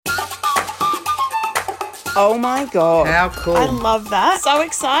Oh my God. How cool. I love that. So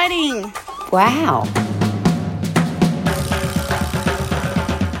exciting. Wow.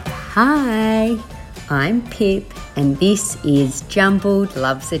 Hi, I'm Pip and this is Jumbled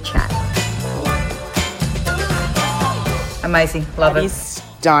Loves a Chat. Amazing. Love That it. is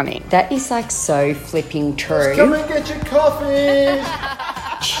stunning. That is like so flipping true. Come and get your coffee.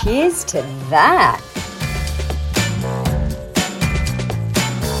 Cheers to that.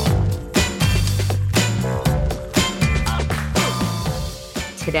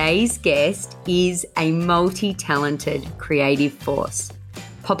 Today's guest is a multi-talented creative force.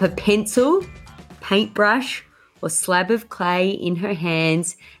 Pop a pencil, paintbrush, or slab of clay in her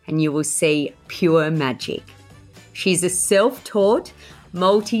hands and you will see pure magic. She's a self-taught,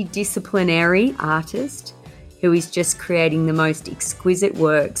 multidisciplinary artist who is just creating the most exquisite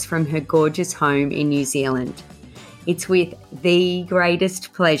works from her gorgeous home in New Zealand. It's with the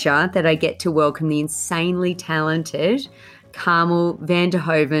greatest pleasure that I get to welcome the insanely talented Carmel van der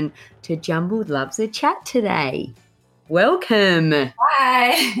Hoven to Jumbled Loves a Chat today. Welcome.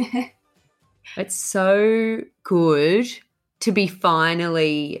 Hi. It's so good to be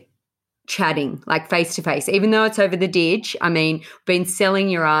finally chatting, like face to face, even though it's over the ditch. I mean, we've been selling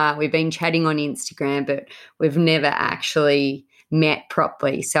your art, we've been chatting on Instagram, but we've never actually met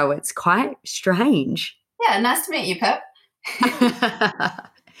properly. So it's quite strange. Yeah, nice to meet you, Pip.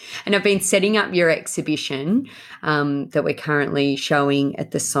 And I've been setting up your exhibition that we're currently showing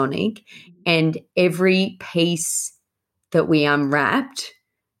at the Sonic, and every piece that we unwrapped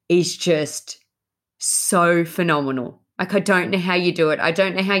is just so phenomenal. Like, I don't know how you do it. I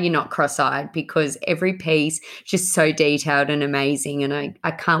don't know how you're not cross-eyed because every piece is just so detailed and amazing, and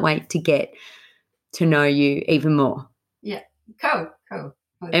I can't wait to get to know you even more. Yeah, cool.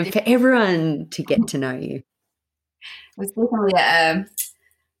 And for everyone to get to know you. It was definitely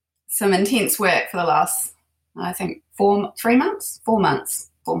some intense work for the last, I think, 4 months.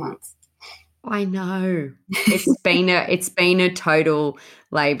 I know. It's been a total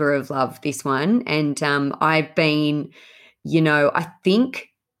labour of love, this one. And I've been, I think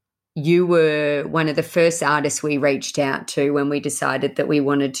you were one of the first artists we reached out to when we decided that we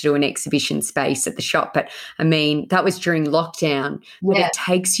wanted to do an exhibition space at the shop. But I mean, that was during lockdown. But it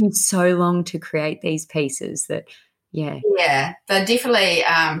takes you so long to create these pieces that Yeah, they're definitely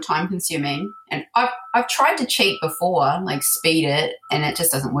time consuming. And I've tried to cheat before, like speed it, and it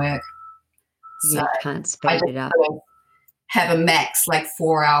just doesn't work. You So can't speed it up. sort of have a max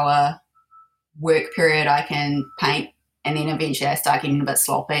 4-hour work period I can paint, and then eventually I start getting a bit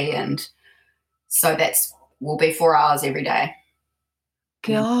sloppy, and so will be 4 hours every day.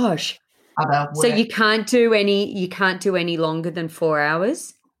 Gosh. So you can't do any longer than 4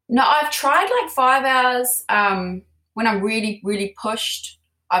 hours? No, I've tried 5 hours. When I'm really, really pushed,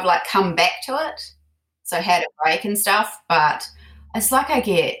 I've come back to it. So I had a break and stuff, but it's I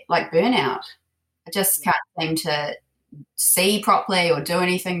get burnout. I just can't seem to see properly or do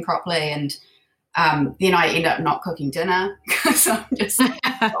anything properly. And then I end up not cooking dinner because I'm just,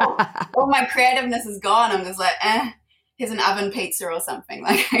 all my creativeness is gone. I'm just here's an oven pizza or something.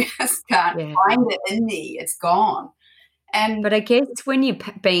 I just can't find it in me. It's gone. But I guess when you're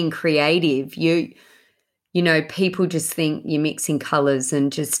being creative, people just think you're mixing colours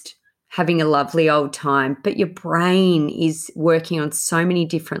and just having a lovely old time, but your brain is working on so many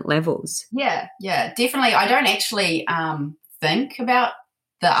different levels. Yeah, definitely. I don't actually think about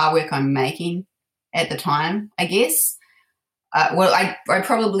the artwork I'm making at the time, I guess. I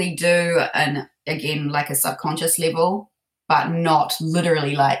probably do, again, a subconscious level, but not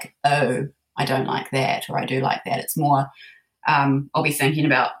literally oh, I don't like that or I do like that. It's more I'll be thinking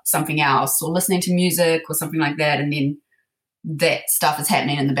about something else or listening to music or something like that, and then that stuff is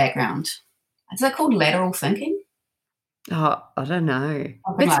happening in the background. Is that called lateral thinking? Oh, I don't know.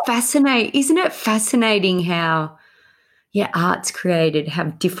 It's fascinating. Isn't it fascinating how, art's created, how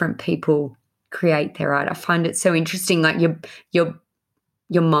different people create their art? I find it so interesting. Your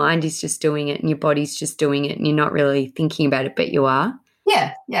mind is just doing it and your body's just doing it and you're not really thinking about it, but you are.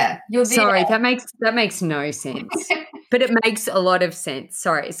 Yeah. Sorry, that makes no sense. But it makes a lot of sense.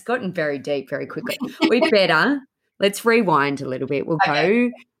 Sorry, it's gotten very deep very quickly. Let's rewind a little bit. We'll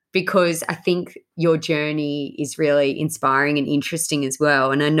go, because I think your journey is really inspiring and interesting as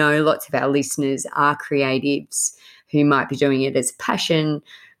well. And I know lots of our listeners are creatives who might be doing it as a passion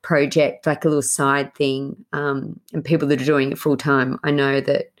project, like a little side thing, and people that are doing it full time. I know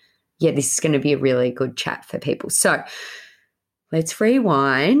that, this is going to be a really good chat for people. So let's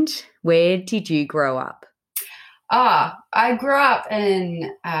rewind. Where did you grow up? I grew up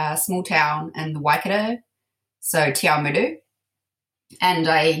in a small town in the Waikato, so Te Awamutu, and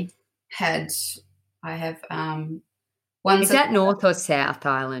I had I have one Is that North or South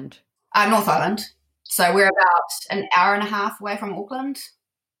Island? North Island. So we're about an hour and a half away from Auckland.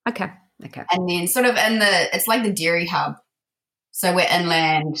 Okay. And then sort of it's like the dairy hub. So we're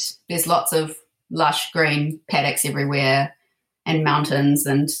inland. There's lots of lush green paddocks everywhere and mountains,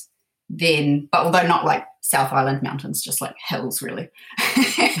 and then, but although not like South Island mountains, just like hills really.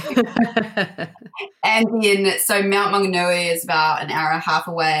 And then, so Mount Maunganui is about an hour and a half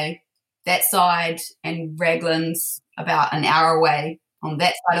away that side, and Raglan's about an hour away on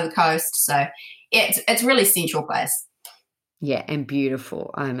that side of the coast. So it's really central place. Yeah, and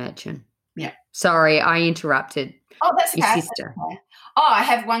beautiful, I imagine. Yeah. Sorry, I interrupted. Oh, that's okay. Your sister. That's okay. Oh, I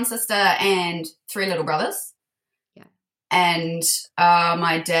have one sister and 3 little brothers. Yeah. And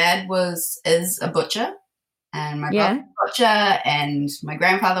my dad is a butcher, and my brother was a butcher, and my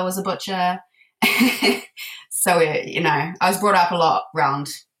grandfather was a butcher. So, I was brought up a lot around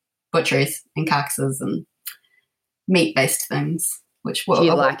butcheries and carcasses and meat-based things. Do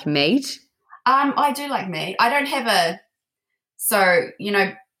you like meat? I do like meat. I don't have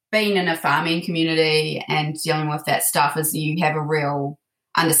being in a farming community and dealing with that stuff is you have a real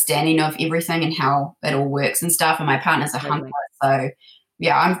understanding of everything and how it all works and stuff. And my partner's a hunter, so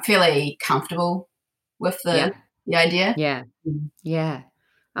yeah, I'm fairly comfortable with the idea. Yeah. Yeah.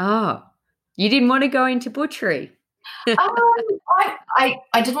 Oh, you didn't want to go into butchery?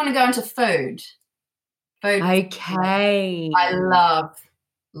 I did want to go into food. Okay. I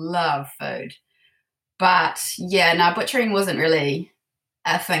love food. But yeah, no, butchering wasn't really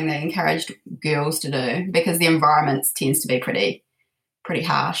a thing that encouraged girls to do, because the environment tends to be pretty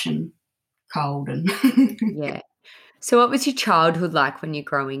harsh and cold and Yeah. So what was your childhood like when you're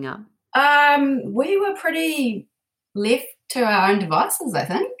growing up? We were pretty left to our own devices, I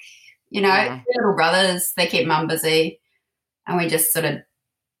think. 3 little brothers, they kept mum busy, and we just sort of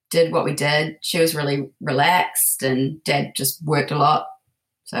did what we did. She was really relaxed, and dad just worked a lot.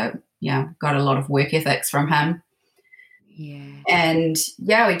 So, yeah, got a lot of work ethics from him. Yeah. And,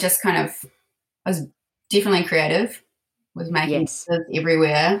 yeah, we just I was definitely creative, was making stuff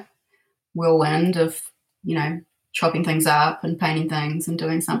everywhere, whirlwind of, chopping things up and painting things and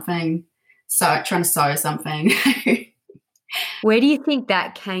doing something, trying to sew something. Where do you think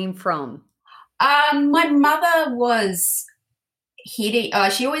that came from? My mother was heady.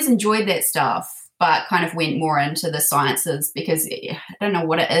 She always enjoyed that stuff, but kind of went more into the sciences, because I don't know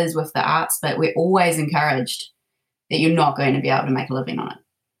what it is with the arts, but we're always encouraged that you're not going to be able to make a living on it.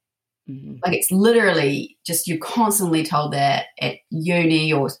 Mm-hmm. Like, it's literally just, you're constantly told that at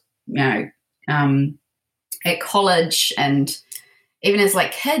uni or, at college, and even as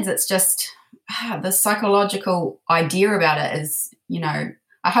like kids, it's just the psychological idea about it is, I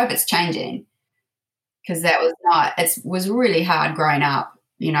hope it's changing, because that was not, it was really hard growing up,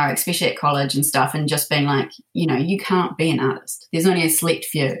 especially at college and stuff, and just being like, you can't be an artist. There's only a select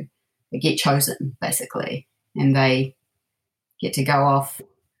few that get chosen, basically, and they get to go off.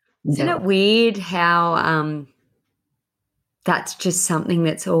 Isn't it weird how that's just something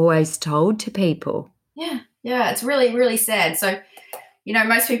that's always told to people? Yeah, it's really, really sad. So,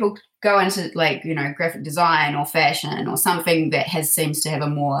 most people go into graphic design or fashion or something that seems to have a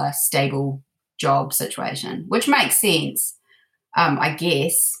more stable job situation, which makes sense, I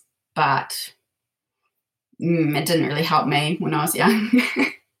guess, but it didn't really help me when I was young,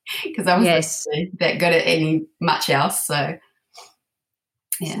 because I wasn't really that good at any much else. So,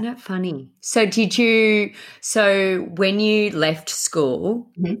 yeah. Isn't it funny? So when you left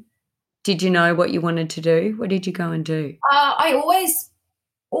school, mm-hmm. Did you know what you wanted to do? What did you go and do? I always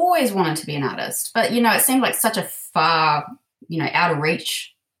wanted to be an artist, but, it seemed like such a far, out of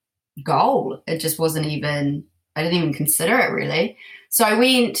reach goal. It just wasn't even, I didn't even consider it really. So I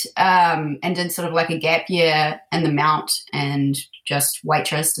went and did sort of like a gap year in the Mount and just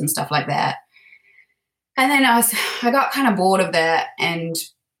waitressed and stuff like that. And then I got kind of bored of that and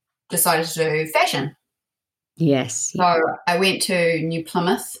decided to do fashion. Yes. So I went to New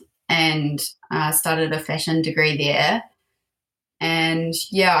Plymouth and started a fashion degree there. And,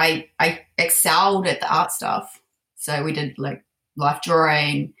 yeah, I excelled at the art stuff. So we did, like, life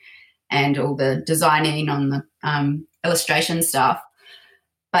drawing and all the designing on the illustration stuff.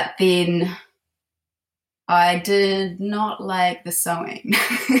 But then I did not like the sewing.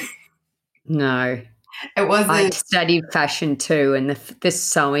 No. It wasn't. I studied fashion too, and the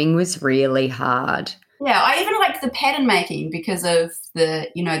sewing was really hard. Yeah, I even liked the pattern making because of the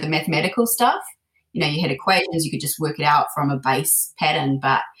mathematical stuff. You had equations, you could just work it out from a base pattern,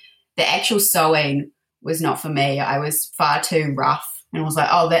 but the actual sewing was not for me. I was far too rough and was like,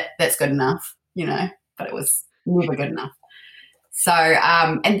 oh, that's good enough, but it was never good enough. So,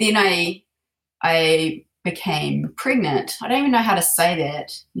 and then I I became pregnant. I don't even know how to say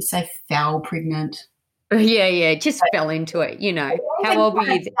that. You say fell pregnant. Yeah, just fell into it, How old were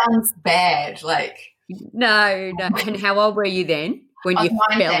you then? Sounds bad, like. No. And how old were you then when you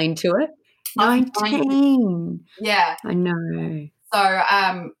fell into it? 19. Yeah. I know. So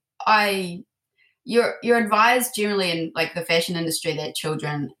you're advised generally in like the fashion industry that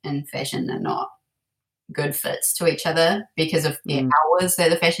children in fashion are not good fits to each other because of the hours that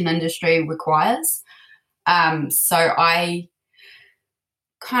the fashion industry requires. So I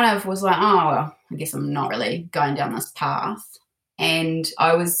kind of was like, oh, well, I guess I'm not really going down this path. And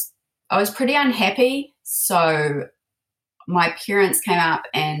I was pretty unhappy. So my parents came up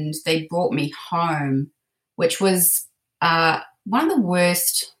and they brought me home, which was one of the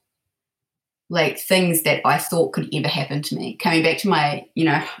worst like things that I thought could ever happen to me. Coming back to my,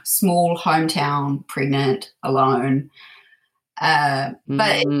 small hometown, pregnant, alone. But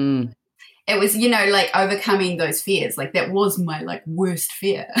it was, like overcoming those fears. Like that was my like worst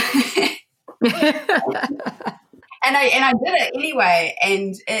fear. And I did it anyway.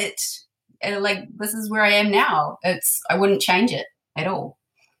 And it like, this is where I am now. I wouldn't change it at all.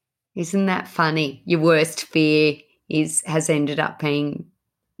 Isn't that funny? Your worst fear has ended up being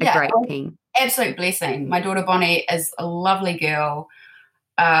a great thing. Absolute blessing. My daughter Bonnie is a lovely girl.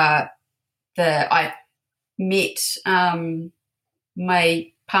 I met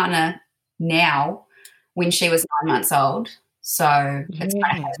my partner now when she was 9 months old. So it's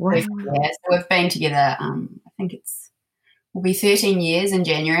kind of so we've been together. I think will be 13 years in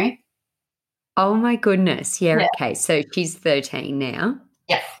January. Oh my goodness! Yeah. Okay. So she's 13 now.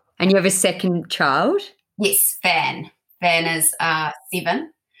 Yeah. And you have a second child? Yes, Van. Van is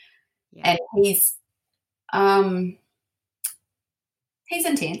 7. Yeah. And he's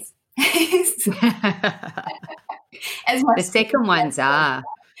intense. As the second ones are.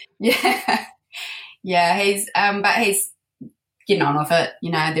 Yeah. Yeah, he's but he's getting on with it.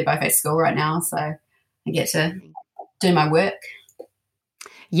 They're both at school right now, so I get to do my work.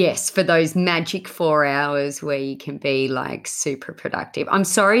 Yes, for those magic 4 hours where you can be like super productive. I'm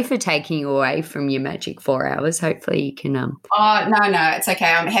sorry for taking you away from your magic 4 hours. Hopefully you can Oh, no, it's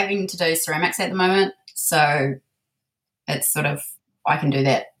okay. I'm having to do ceramics at the moment. So it's sort of I can do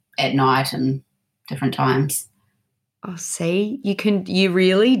that at night and different times. Oh, see, you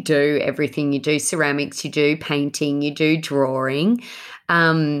really do everything. You do ceramics, you do painting, you do drawing.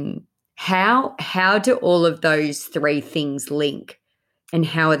 How do all of those 3 things link? And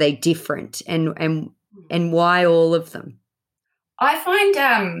how are they different and why all of them? I find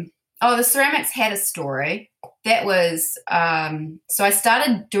the ceramics had a story. That was so I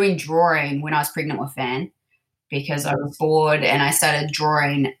started doing drawing when I was pregnant with Van because I was bored and I started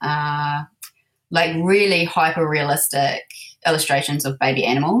drawing like really hyper realistic illustrations of baby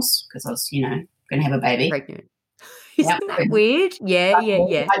animals because I was, going to have a baby. Pregnant. Isn't that weird? Yeah.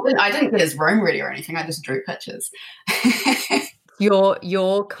 I didn't get his room ready or anything. I just drew pictures.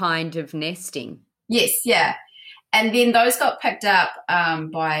 Your kind of nesting. Yes, yeah. And then those got picked up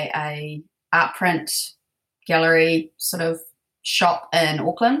by a art print gallery sort of shop in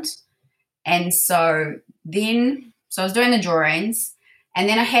Auckland. And so I was doing the drawings and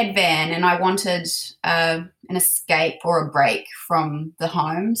then I had Van and I wanted an escape or a break from the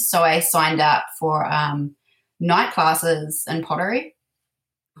home. So I signed up for night classes in pottery.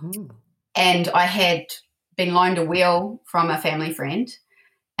 Ooh. And I had been loaned a wheel from a family friend.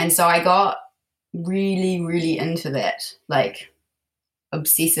 And so I got really, really into that, like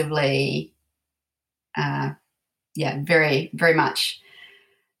obsessively, very, very much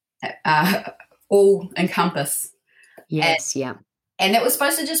all encompass. Yes, And it was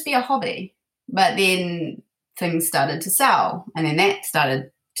supposed to just be a hobby, but then things started to sell and then that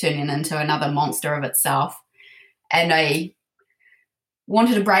started turning into another monster of itself. And I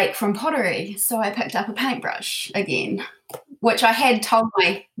wanted a break from pottery, so I picked up a paintbrush again, which I had told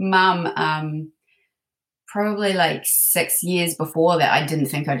my mum probably like 6 years before that I didn't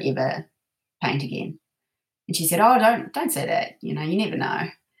think I'd ever paint again. And she said, oh, don't say that, you never know.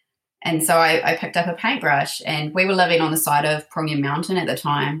 And so I picked up a paintbrush and we were living on the side of Prongian Mountain at the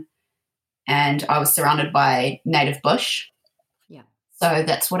time and I was surrounded by native bush. Yeah. So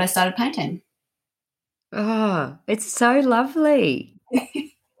that's what I started painting. Oh, it's so lovely.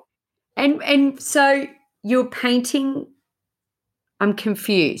 And so you're painting, I'm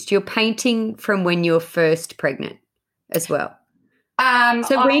confused. You're painting from when you were first pregnant as well.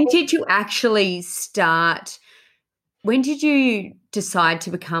 When did you actually start? When did you decide to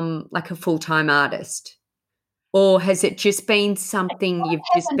become like a full-time artist? Or has it just been something you've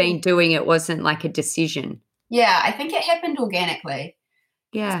just been doing? It wasn't like a decision. Yeah, I think it happened organically.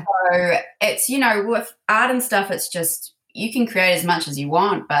 Yeah. So it's, with art and stuff, it's just you can create as much as you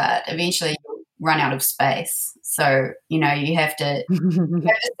want, but eventually you'll run out of space. So, you have to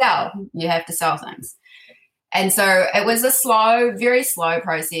sell. You have to sell things. And so it was a very slow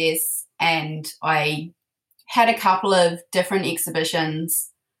process. And I had a couple of different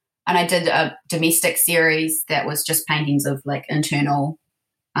exhibitions, and I did a domestic series that was just paintings of like internal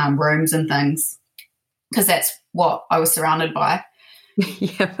rooms and things, because that's what I was surrounded by.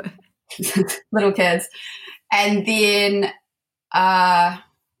 Yeah. Little kids. And then I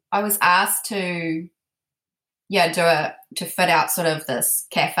was asked to fit out sort of this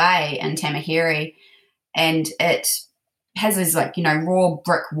cafe in Tamaheri, and it has these like, raw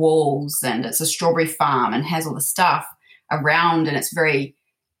brick walls, and it's a strawberry farm and has all the stuff around, and it's very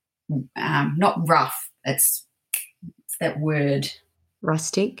not rough. It's that word.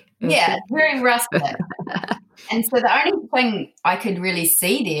 Rustic? Yeah, very rustic. And so the only thing I could really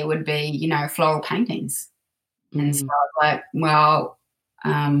see there would be, floral paintings. And so I was like, well,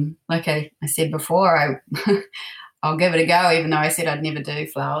 like I said before, I'll give it a go, even though I said I'd never do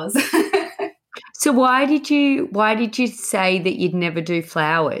flowers. So why did you say that you'd never do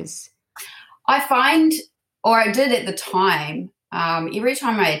flowers? I find, or I did at the time, every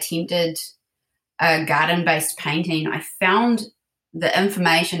time I attempted a garden-based painting, I found the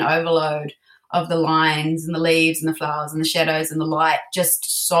information overload of the lines and the leaves and the flowers and the shadows and the light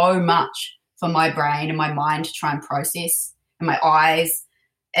just so much for my brain and my mind to try and process, and my eyes.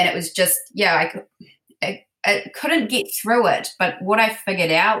 And it was just, I couldn't get through it. But what I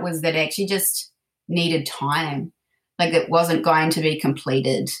figured out was that it actually just needed time. Like, it wasn't going to be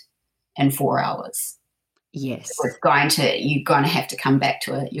completed in 4 hours. Yes. You're going to have to come back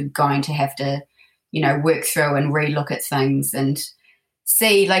to it. You're going to have to, work through and re-look at things and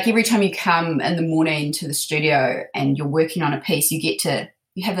see, like, every time you come in the morning to the studio and you're working on a piece, you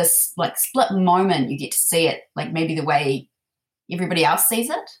have this like split moment. You get to see it like maybe the way everybody else sees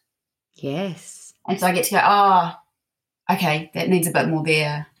it. Yes. And so I get to go, okay, that needs a bit more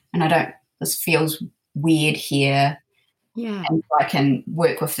there. And this feels weird here. Yeah. And so I can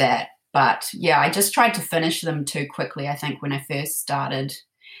work with that. But yeah, I just tried to finish them too quickly, I think, when I first started.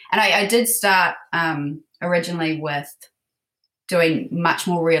 And I did start originally with doing much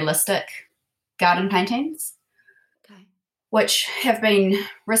more realistic garden paintings, which have been,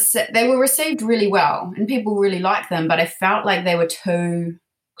 they were received really well and people really liked them, but I felt like they were too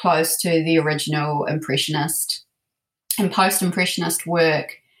close to the original Impressionist and post-Impressionist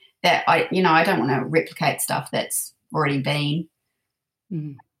work that I don't want to replicate stuff that's already been.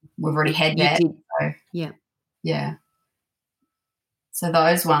 Mm. We've already had that. So, yeah. So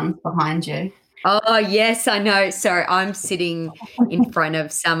those ones behind you. Oh, yes, I know. Sorry, I'm sitting in front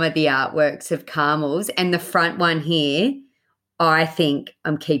of some of the artworks of Carmel's, and the front one here I think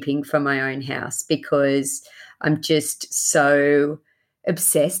I'm keeping for my own house because I'm just so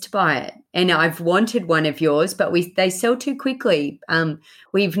obsessed by it. And I've wanted one of yours, but they sell too quickly.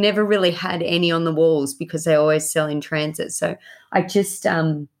 We've never really had any on the walls because they always sell in transit. So I just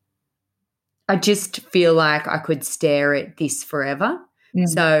feel like I could stare at this forever. Mm.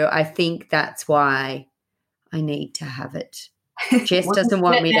 So I think that's why I need to have it. Jess doesn't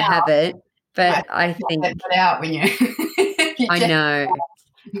want me to have it, but I think put out when you. I know.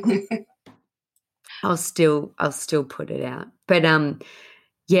 I'll still put it out. But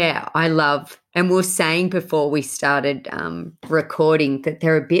yeah, I love, and we were saying before we started recording that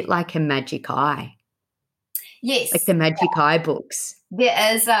they're a bit like a magic eye. Yes. Like the magic eye books.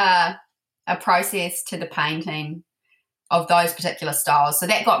 There is a process to the painting of those particular styles. So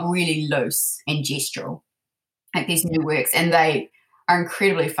that got really loose and gestural, like these new works, and they are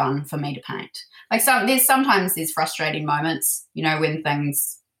incredibly fun for me to paint. Like sometimes there's frustrating moments, when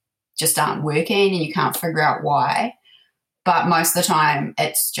things just aren't working and you can't figure out why. But most of the time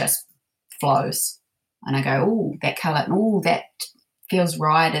it's just flows. And I go, oh, that colour, oh, that feels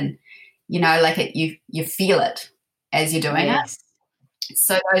right. And, like you feel it as you're doing it.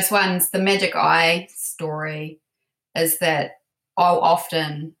 So those ones, the magic eye story is that I'll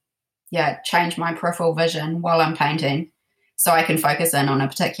often, change my peripheral vision while I'm painting so I can focus in on a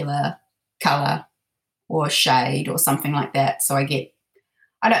particular colour or shade or something like that. So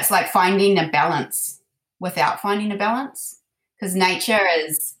it's like finding a balance without finding a balance, because nature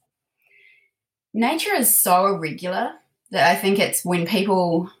is so irregular that I think it's when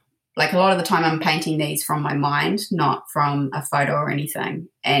people, like a lot of the time I'm painting these from my mind, not from a photo or anything.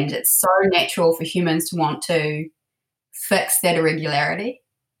 And it's so natural for humans to want to fix that irregularity.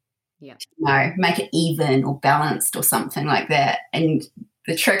 Yeah. Make it even or balanced or something like that. And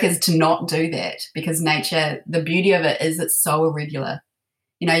the trick is to not do that, because nature, the beauty of it is it's so irregular.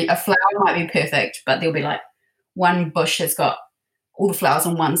 You know, a flower might be perfect, but there'll be like one bush has got all the flowers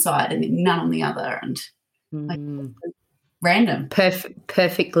on one side and then none on the other, and like, random.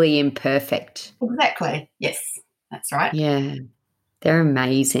 Perfectly imperfect. Exactly. Yes, that's right. Yeah, they're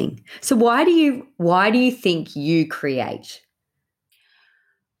amazing. So why do you think you create?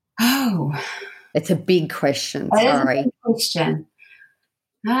 Oh, it's a big question. That Sorry. is a big question.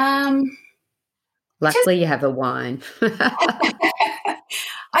 Luckily, you have a wine.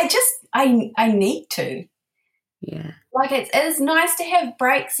 I need to. Yeah. Like it is nice to have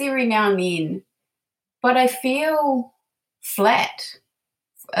breaks every now and then, but I feel flat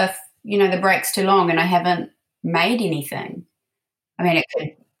if, you know, the break's too long and I haven't made anything. I mean,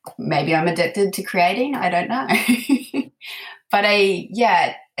 maybe I'm addicted to creating. I don't know. But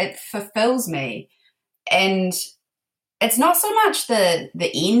it fulfills me. And it's not so much the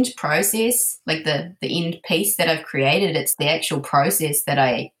end process, like the end piece that I've created. It's the actual process that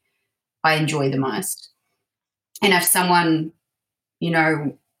I enjoy the most. And if someone, you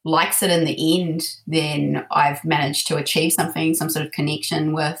know, likes it in the end, then I've managed to achieve something, some sort of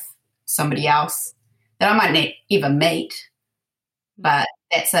connection with somebody else that I might not ever meet. But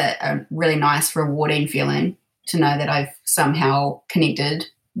that's a really nice, rewarding feeling to know that I've somehow connected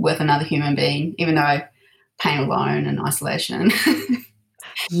with another human being, even though I paint alone in isolation.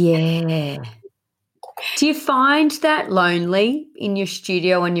 Yeah. Do you find that lonely in your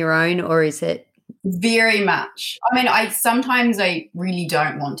studio on your own, or is it? Very much. I mean, I really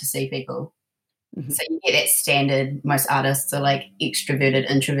don't want to see people. Mm-hmm. So you get that standard, most artists are like extroverted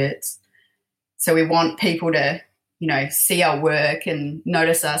introverts. So we want people to, you know, see our work and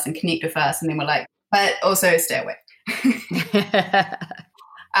notice us and connect with us, and then we're like, but also stay away.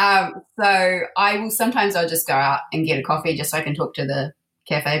 So I'll just go out and get a coffee just so I can talk to the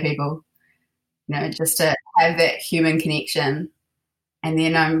cafe people, you know, just to have that human connection. And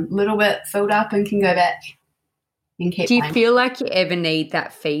then I'm a little bit filled up and can go back and keep playing. Do you feel like you ever need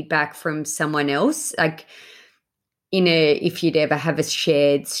that feedback from someone else? Like if you'd ever have a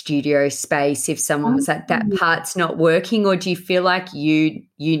shared studio space, if someone was like, that part's not working, or do you feel like you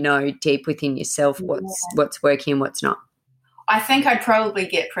know deep within yourself what's working and what's not? I think I'd probably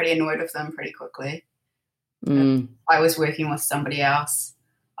get pretty annoyed with them pretty quickly. If I was working with somebody else.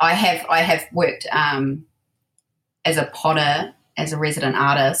 I have worked as a potter, as a resident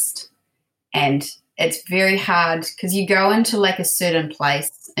artist, and it's very hard because you go into like a certain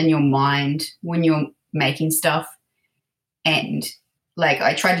place in your mind when you're making stuff, and like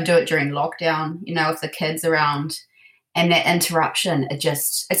I tried to do it during lockdown, you know, with the kids around, and that interruption,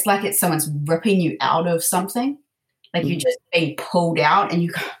 it's like someone's ripping you out of something, like you're just being pulled out, and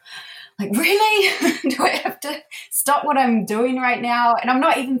you go like, really? Do I have to stop what I'm doing right now? And I'm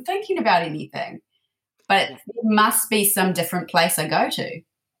not even thinking about anything. But there must be some different place I go to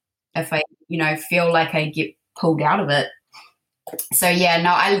if I, you know, feel like I get pulled out of it. So, yeah,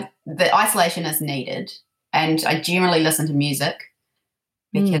 no, the isolation is needed. And I generally listen to music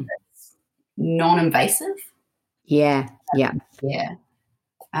because it's non-invasive. Yeah, yeah. Yeah.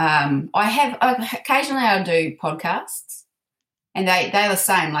 Occasionally I'll do podcasts, and they're the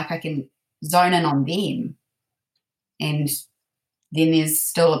same. Like I can zone in on them, and then there's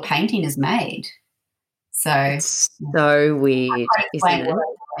still a painting is made. So it's so weird, isn't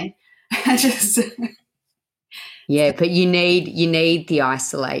it? Yeah, but you need the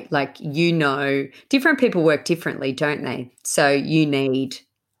isolate. Like, you know, different people work differently, don't they? So you need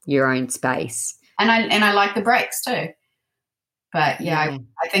your own space. And I like the breaks too. But yeah.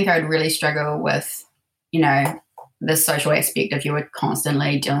 I think I would really struggle with, you know, the social aspect if you were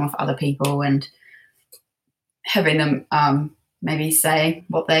constantly dealing with other people and having them maybe say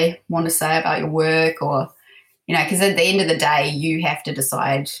what they want to say about your work, or, you know, because at the end of the day you have to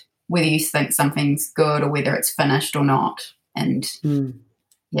decide whether you think something's good or whether it's finished or not. And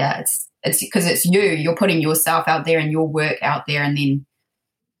yeah, it's because it's you're putting yourself out there and your work out there, and then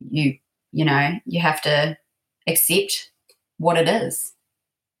you know, you have to accept what it is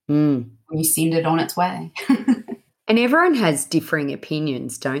when you send it on its way. And everyone has differing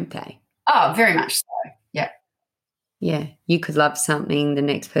opinions, don't they? Oh, very much so. Yeah. Yeah. You could love something, the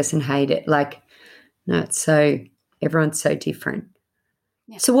next person hate it. Like, no, everyone's so different.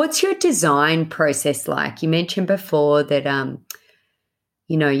 Yeah. So what's your design process like? You mentioned before that,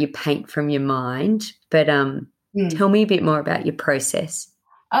 you know, you paint from your mind, but tell me a bit more about your process.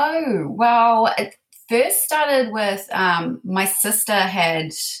 Oh, well, it first started with my sister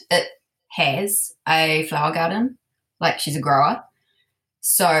has a flower garden. Like, she's a grower.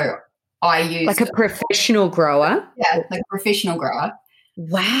 So I use... Like a professional grower? Yeah, like a professional grower.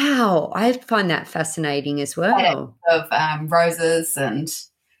 Wow. I find that fascinating as well. Of roses and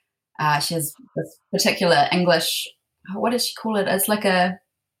She has this particular English, what does she call it?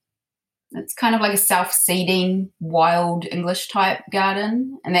 It's kind of like a self-seeding wild English type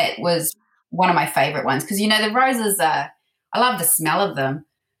garden. And that was one of my favorite ones because, the roses I love the smell of them,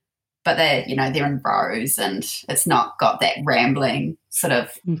 but they're in rows and it's not got that rambling sort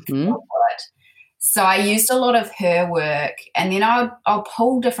of feel to it. So I used a lot of her work, and then I'll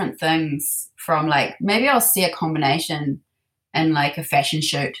pull different things from, like, maybe I'll see a combination in like a fashion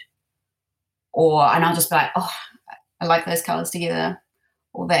shoot, and I'll just be like, oh, I like those colors together,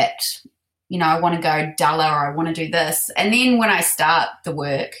 or that, I want to go duller, or I want to do this. And then when I start the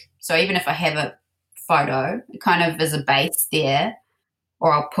work, so even if I have a photo, it kind of is a base there,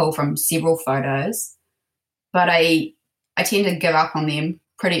 or I'll pull from several photos, but I tend to give up on them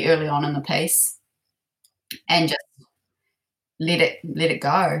pretty early on in the piece and just let it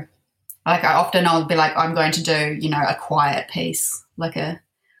go. Like I'll be like, I'm going to do, a quiet piece, like a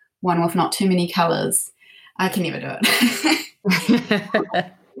one with not too many colours. I can never do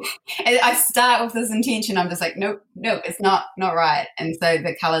it. And I start with this intention. I'm just like, nope, it's not right. And so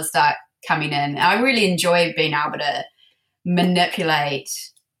the colours start coming in. And I really enjoy being able to manipulate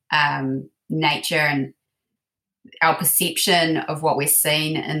nature and our perception of what we're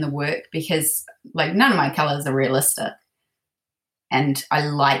seeing in the work, because like none of my colours are realistic, and I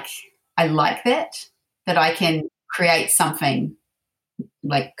like that I can create something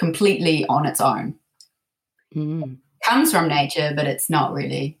like completely on its own. Comes from nature, but it's not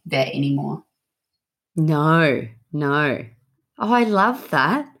really that anymore. No. Oh, I love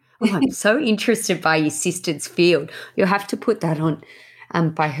that. Oh, I'm so interested by your sister's field. You'll have to put that on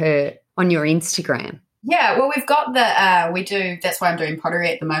by her on your Instagram. Yeah, well, we've got that's why I'm doing pottery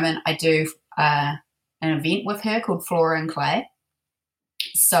at the moment. I do an event with her called Flora and Clay.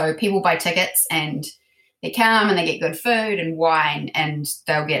 So people buy tickets and they come and they get good food and wine, and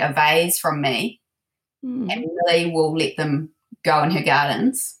they'll get a vase from me. And Millie will let them go in her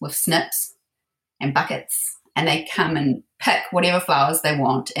gardens with snips and buckets, and they come and pick whatever flowers they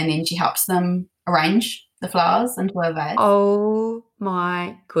want, and then she helps them arrange the flowers into a vase. Oh,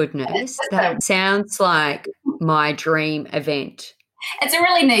 my goodness. That sounds like my dream event. It's a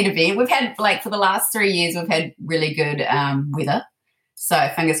really neat event. We've had, like, for the last 3 years, we've had really good weather. So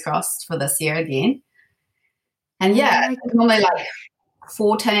fingers crossed for this year again. And, yeah, it's normally like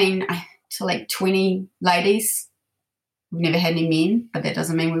 14 to like 20 ladies. We've never had any men, but that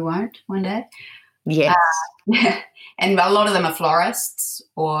doesn't mean we won't one day. Yes. And a lot of them are florists,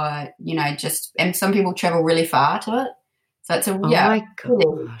 or, and some people travel really far to it. So it's really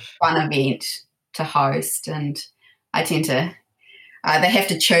fun event to host. And I tend to, they have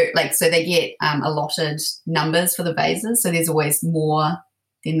to choose, like, so they get allotted numbers for the vases. So there's always more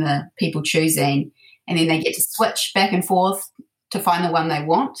than the people choosing. And then they get to switch back and forth to find the one they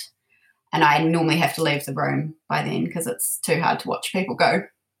want. And I normally have to leave the room by then because it's too hard to watch people go,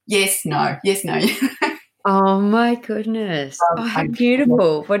 yes, no, yes, no. Oh, my goodness. How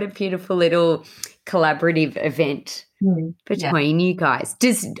beautiful. What a beautiful little collaborative event between you guys.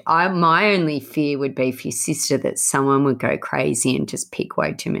 My only fear would be for your sister that someone would go crazy and just pick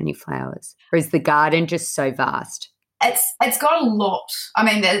way too many flowers. Or is the garden just so vast? It's got a lot. I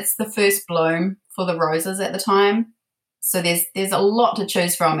mean, it's the first bloom for the roses at the time. So there's a lot to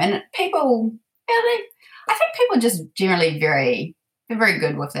choose from. And people, I think people are just generally they're very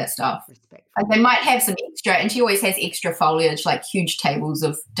good with that stuff. Like they might have some extra, and she always has extra foliage, like huge tables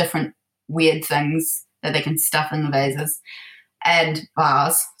of different weird things that they can stuff in the vases. And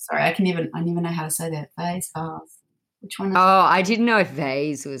vase. Sorry, I never know how to say that. Vase. Which one is I didn't know if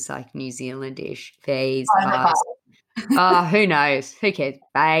vase was like New Zealandish. Vase. Who knows? Who cares?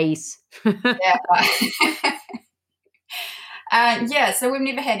 Vase. Yeah. So we've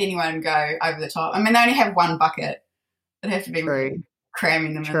never had anyone go over the top. I mean, they only have one bucket. It'd have to be True.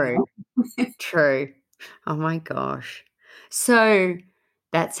 Cramming them in. True. Oh, my gosh. So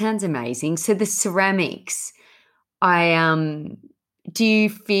that sounds amazing. So the ceramics, do you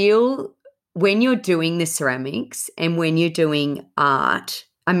feel when you're doing the ceramics and when you're doing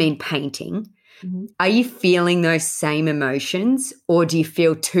painting, are you feeling those same emotions, or do you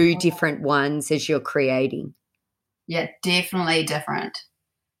feel two different ones as you're creating? Yeah, definitely different.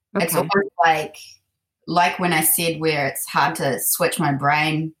 Okay. It's almost like when I said where it's hard to switch my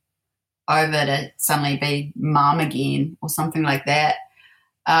brain over to suddenly be mum again or something like that.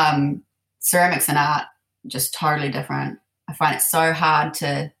 Ceramics and art, just totally different. I find it so hard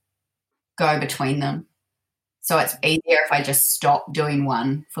to go between them. So it's easier if I just stop doing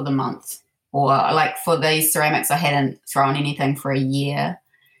one for the month. Or like for these ceramics, I hadn't thrown anything for a year,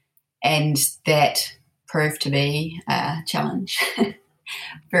 and that proved to be a challenge.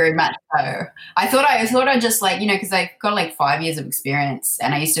 Very much so. I thought I'd just like, because I've got like 5 years of experience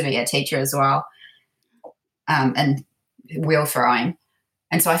and I used to be a teacher as well, and wheel throwing.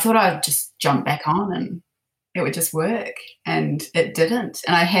 And so I thought I'd just jump back on and it would just work. And it didn't.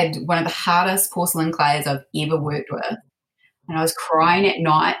 And I had one of the hardest porcelain clays I've ever worked with. And I was crying at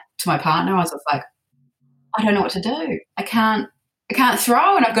night to my partner. I was just like, I don't know what to do. I can't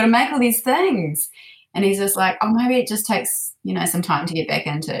throw and I've got to make all these things. And he's just like, oh, maybe it just takes, some time to get back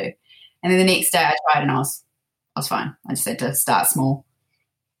into. And then the next day I tried and I was fine. I just had to start small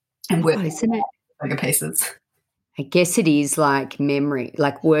and work bigger pieces. I guess it is like memory,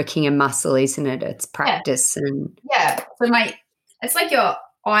 like working a muscle, isn't it? It's practice. Yeah. So it's like your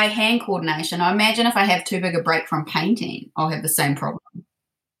eye-hand coordination. I imagine if I have too big a break from painting, I'll have the same problem.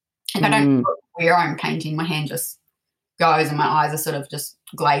 If I don't wear I'm painting, my hand just goes and my eyes are sort of just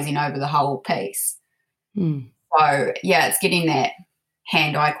glazing over the whole piece. So, yeah, it's getting that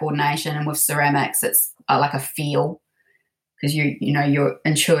hand-eye coordination, and with ceramics it's like a feel because you're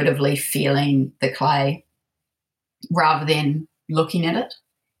intuitively feeling the clay rather than looking at it.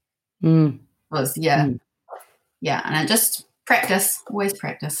 And it just always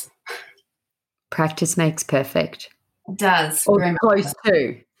practice. Practice makes perfect. It does. Or close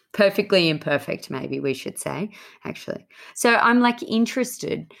to. Perfectly imperfect, maybe we should say, actually. So I'm like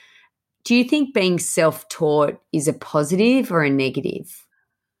interested, do you think being self-taught is a positive or a negative?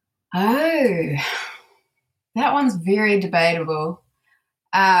 Oh, that one's very debatable.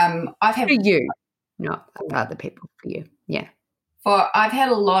 I've had for you, not for other people, for you. Yeah. I've had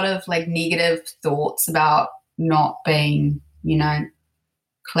a lot of like negative thoughts about not being,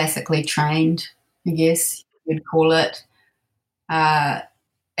 classically trained, I guess you'd call it.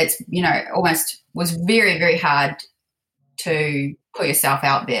 It's, almost was very, very hard to put yourself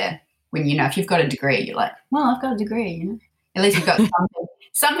out there when, if you've got a degree, you're like, well, I've got a degree, At least you've got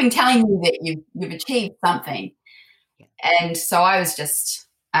something telling you that you've achieved something. And so I was just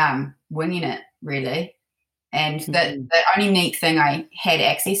winging it, really. And the only neat thing I had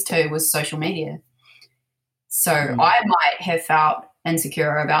access to was social media. So I might have felt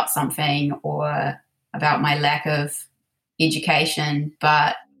insecure about something or about my lack of education,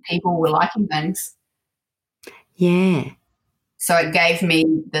 but people were liking things. Yeah. So it gave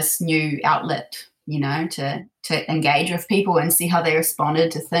me this new outlet, to engage with people and see how they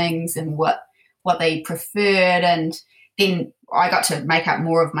responded to things and what they preferred. And then I got to make up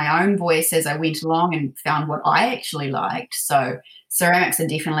more of my own voice as I went along and found what I actually liked. So ceramics are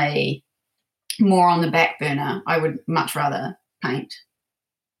definitely more on the back burner. I would much rather paint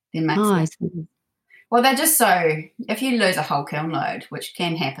than make them. Well, they're just so, if you lose a whole kiln load, which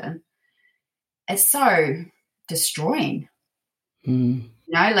can happen, it's so destroying.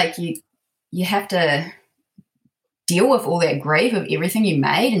 Like you have to deal with all that grief of everything you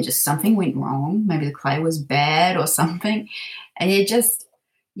made and just something went wrong. Maybe the clay was bad or something. And you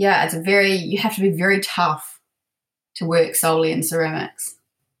have to be very tough to work solely in ceramics.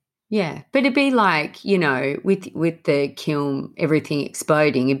 Yeah, but it'd be like, with the kiln, everything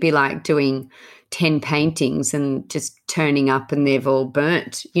exploding, it'd be like doing 10 paintings and just turning up and they've all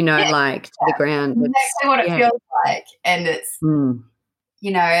burnt, to the ground. Exactly what it feels like. And it's,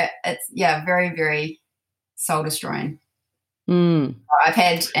 it's, very, very soul destroying. I've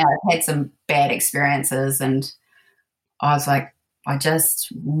had some bad experiences and I was like, I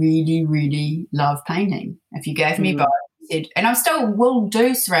just really, really love painting. If you gave me both, and I still will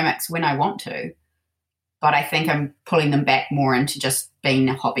do ceramics when I want to, but I think I'm pulling them back more into just being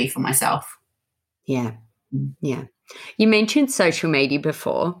a hobby for myself. Yeah. Yeah. You mentioned social media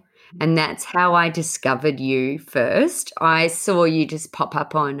before, and that's how I discovered you first. I saw you just pop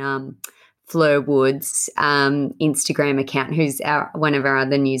up on Fleur Wood's Instagram account, who's one of our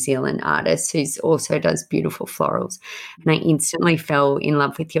other New Zealand artists who also does beautiful florals. And I instantly fell in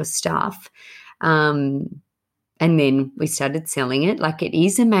love with your stuff. And then we started selling it. Like, it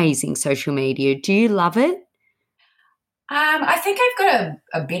is amazing, social media. Do you love it? I think I've got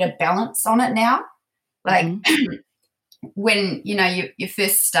a better balance on it now. Like when, you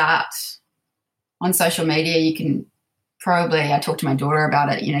first start on social media, you can probably, I talked to my daughter about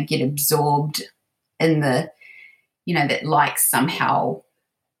it, get absorbed in the, that likes somehow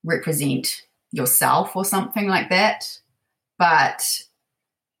represent yourself or something like that. But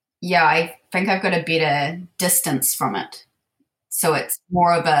yeah, I think I've got a better distance from it. So it's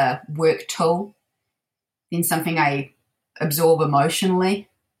more of a work tool than something I absorb emotionally,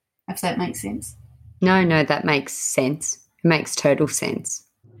 if that makes sense. No, that makes sense. It makes total sense.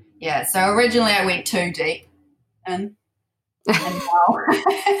 Yeah, so originally I went too deep and now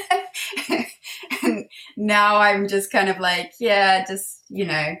And now I'm just kind of like, yeah, just,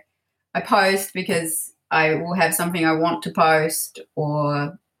 I post because I will have something I want to post,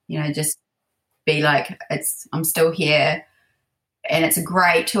 or, just be like, I'm still here. And it's a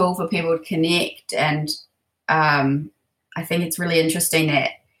great tool for people to connect. And I think it's really interesting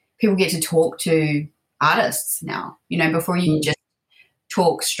that people get to talk to artists now. Before you just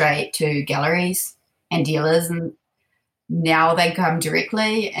talk straight to galleries and dealers, and now they come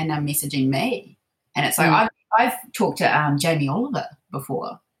directly and are messaging me. And it's like, I've talked to Jamie Oliver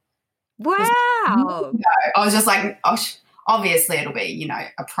before. Wow. I was just like, obviously it'll be,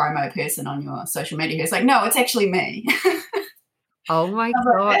 a promo person on your social media who's like, no, it's actually me. Oh, my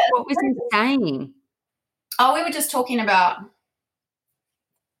God. What was he saying? Oh, we were just talking about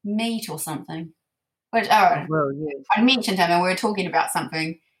meat or something. Which, yeah. I mentioned him and we were talking about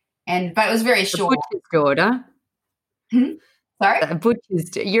something, but it was very short. Butcher's daughter. Sorry?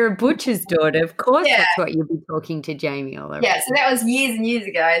 You're a butcher's daughter. Of course, Yeah. That's what you'll be talking to Jamie Oliver. Yeah, so that was years and years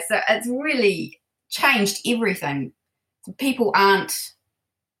ago. So it's really changed everything. So people aren't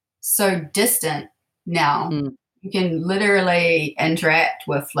so distant now. You can literally interact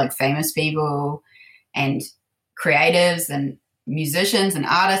with like famous people and creatives and musicians and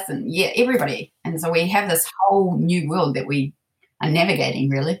artists and everybody. And so we have this whole new world that we are navigating,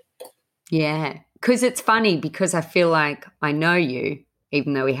 really. Yeah, because it's funny because I feel like I know you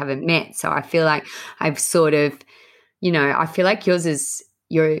even though we haven't met. So I feel like I've sort of, I feel like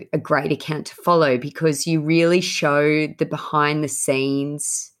you're a great account to follow because you really show the behind the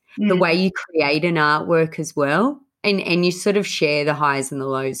scenes, the way you create an artwork as well. And you sort of share the highs and the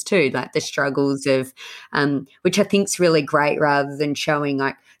lows too, like the struggles of, which I think is really great rather than showing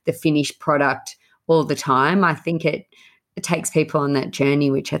like the finished product all the time. I think it takes people on that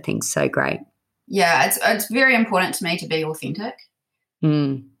journey, which I think is so great. Yeah, it's very important to me to be authentic.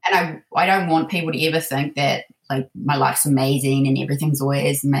 And I don't want people to ever think that like my life's amazing and everything's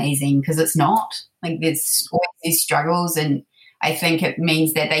always amazing, because it's not. Like there's always these struggles, and I think it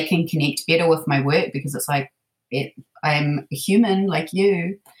means that they can connect better with my work because it's like I'm a human like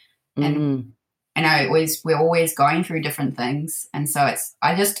you, and we're always going through different things, and so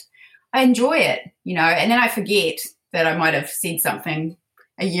I enjoy it, and then I forget that I might have said something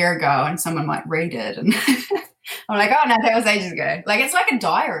a year ago and someone might read it, and I'm like, oh no, that was ages ago. Like it's like a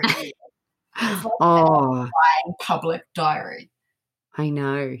diary. It's like a public diary. I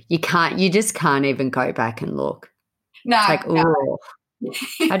know. You just can't even go back and look. No. It's like, oh.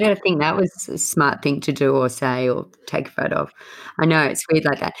 I don't think that was a smart thing to do or say or take a photo of. I know, it's weird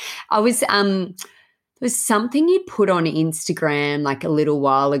like that. I was there was something you put on Instagram like a little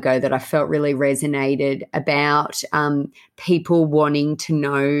while ago that I felt really resonated about people wanting to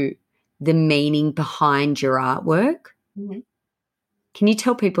know the meaning behind your artwork. Can you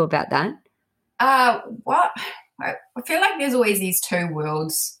tell people about that? What? I feel like there's always these two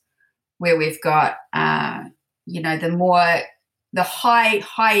worlds where we've got, the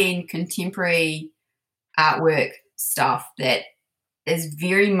high-end contemporary artwork stuff that is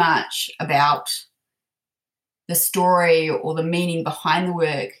very much about the story or the meaning behind the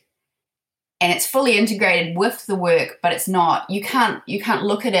work, and it's fully integrated with the work, but it's not. You can't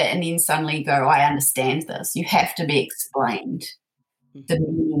look at it and then suddenly go, I understand this. You have to be explained the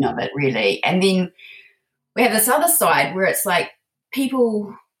meaning of it, really. And then we have this other side where it's like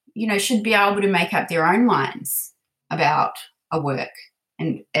people, should be able to make up their own minds about a work,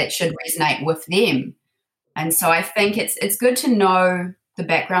 and it should resonate with them. And so I think it's good to know the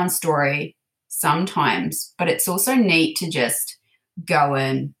background story sometimes, but it's also neat to just go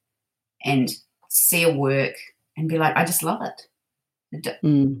in and see a work and be like, I just love it.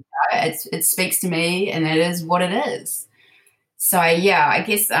 It speaks to me, and it is what it is. So yeah, I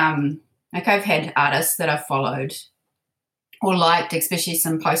guess like I've had artists that I've followed or liked, especially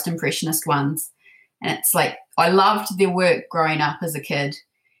some post-impressionist ones, and it's like I loved their work growing up as a kid,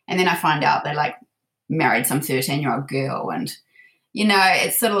 and then I find out they like married some 13-year-old girl, and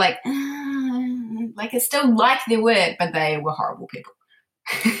it's sort of like I still like their work, but they were horrible people.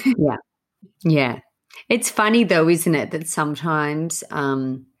 Yeah. It's funny though, isn't it, that sometimes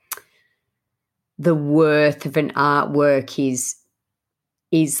the worth of an artwork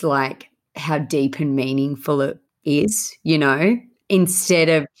is like how deep and meaningful it is, instead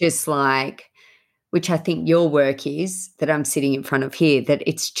of just like, which I think your work is that I'm sitting in front of here, that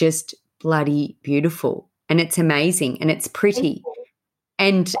it's just bloody beautiful and it's amazing and it's pretty.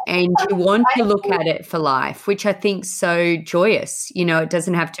 And you want to look at it for life, which I think is so joyous. It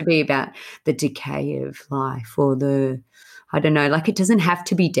doesn't have to be about the decay of life or it doesn't have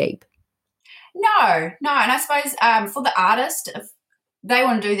to be deep. No. And I suppose for the artist, they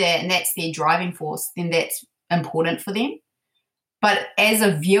want to do that and that's their driving force, then that's important for them. But as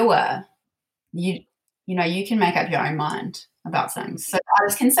a viewer, you can make up your own mind about things. So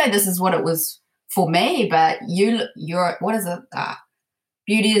artists can say this is what it was for me, but you're what is it?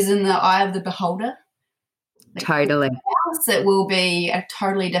 Beauty is in the eye of the beholder. Totally. Else, it will be a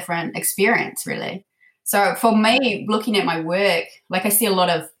totally different experience, really. So for me, looking at my work, like I see a lot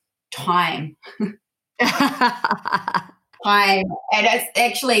of time. And it's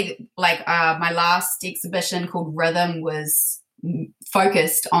actually like my last exhibition called Rhythm was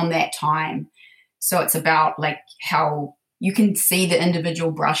focused on that time. So it's about like how you can see the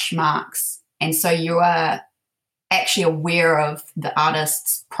individual brush marks, and so you are actually aware of the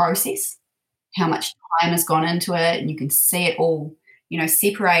artist's process, how much time has gone into it, and you can see it all,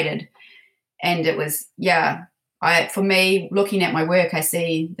 separated. And it was, for me, looking at my work, I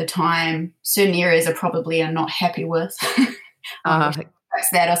see the time. Certain areas I probably are not happy with. Fix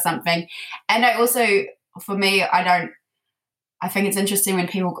that or something. And I also, for me, I think it's interesting when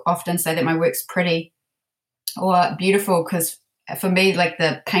people often say that my work's pretty or beautiful, because for me, like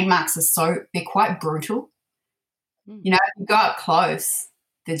the paint marks they're quite brutal. If you go up close,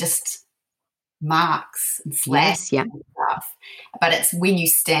 they're just marks and slats and stuff. But it's when you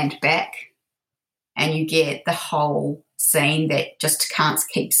stand back and you get the whole scene that just can't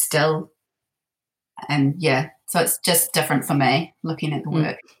keep still. And so it's just different for me looking at the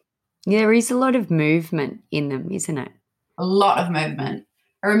work. There is a lot of movement in them, isn't it? A lot of movement.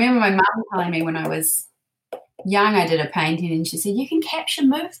 I remember my mum telling me when I was young, I did a painting, and she said, "You can capture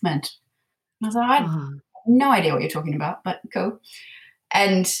movement." And I was like, I have no idea what you're talking about, but cool.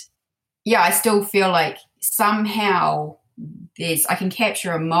 And I still feel like somehow I can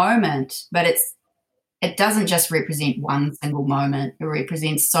capture a moment, but it doesn't just represent one single moment. It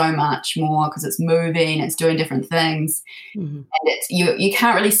represents so much more because it's moving, it's doing different things. And you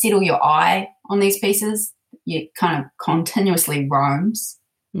can't really settle your eye on these pieces. You kind of continuously roams.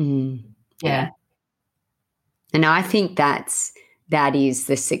 Yeah. And I think that is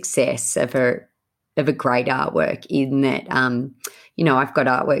the success of a great artwork, in that, I've got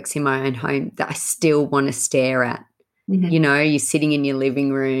artworks in my own home that I still want to stare at. You're sitting in your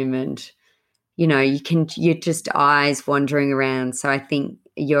living room and, you're just eyes wandering around. So I think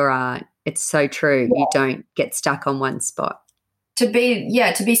your art, it's so true. You don't get stuck on one spot. To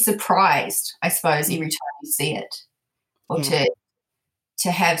be surprised, I suppose, every time you see it, or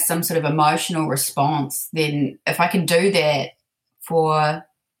to have some sort of emotional response. Then if I can do that for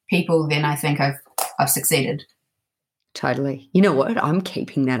people, then I think I've succeeded. Totally. You know what? I'm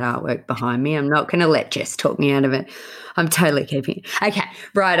keeping that artwork behind me. I'm not going to let Jess talk me out of it. I'm totally keeping it. Okay,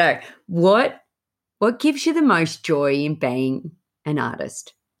 righto. What gives you the most joy in being an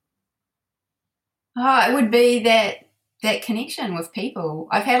artist? It would be that connection with people.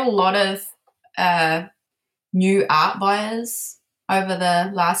 I've had a lot of new art buyers over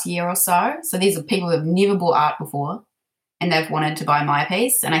the last year or so. So these are people who have never bought art before and they've wanted to buy my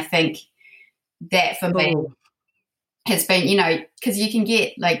piece. And I think that for me has been, because you can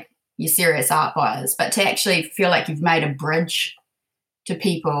get like your serious art buyers, but to actually feel like you've made a bridge to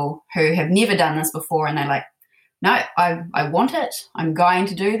people who have never done this before, and they're like, no, I want it. I'm going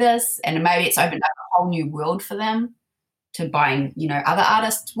to do this. And maybe it's opened up a whole new world for them to buying, other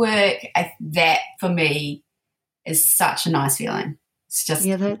artists' work. That for me is such a nice feeling. It's just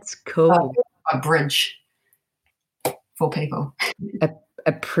that's cool. A bridge for people.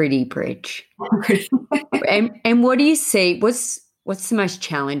 A pretty bridge. and what do you see? What's the most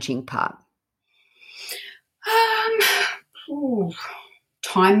challenging part?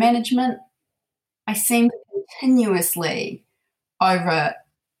 Time management. I seem to continuously over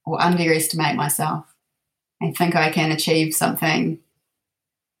or underestimate myself and think I can achieve something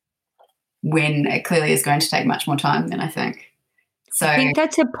when it clearly is going to take much more time than I think. So I think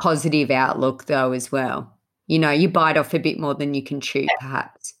that's a positive outlook though as well. You bite off a bit more than you can chew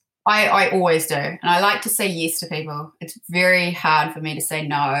perhaps. I always do. And I like to say yes to people. It's very hard for me to say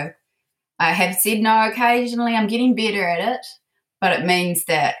no. I have said no occasionally. I'm getting better at it, but it means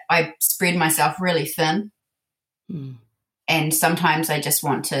that I spread myself really thin. And sometimes I just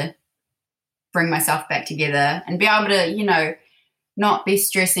want to bring myself back together and be able to, not be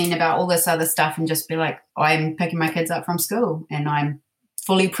stressing about all this other stuff and just be like, I'm picking my kids up from school and I'm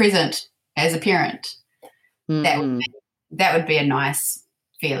fully present as a parent. That would be a nice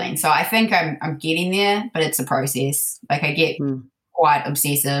feeling. So I think I'm getting there, but it's a process. Like I get quite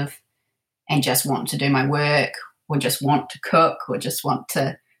obsessive and just want to do my work or just want to cook or just want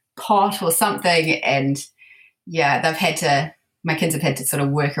to pot or something. And my kids have had to sort of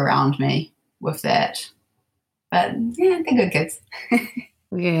work around me with that. But yeah, they're good kids.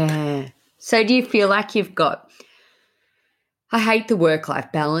 Yeah. So do you feel like you've got, I hate the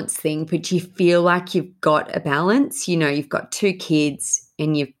work-life balance thing, but do you feel like you've got a balance? You know, you've got 2 kids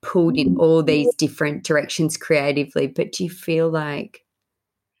and you've pulled in all these different directions creatively, but do you feel like?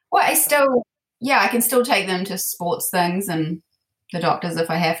 Well, I can still take them to sports things and the doctors if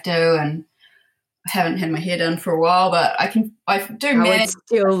I have to, and I haven't had my hair done for a while, but I do manage. It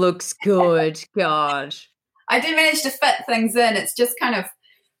still looks good. God. I do manage to fit things in. It's just kind of,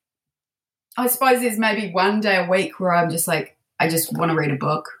 I suppose there's maybe one day a week where I'm just like, I just want to read a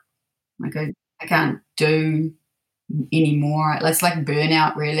book. Like I can't do any more. It's like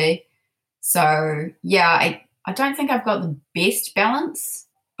burnout, really. So yeah, I don't think I've got the best balance,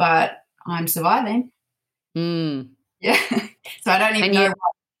 but I'm surviving. Yeah. So I don't even know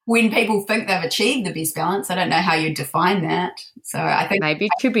when people think they've achieved the best balance. I don't know how you define that. So I think maybe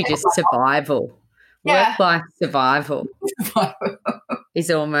it should be just survival. Yeah. Work-life survival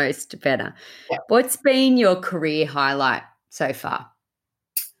is almost better. Yeah. What's been your career highlight so far?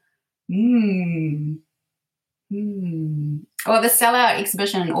 Well, the Sellout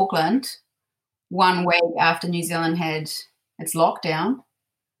exhibition in Auckland, 1 week after New Zealand had its lockdown.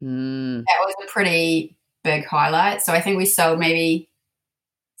 That was a pretty big highlight. So I think we sold maybe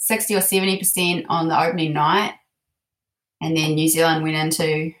 60 or 70% on the opening night, and then New Zealand went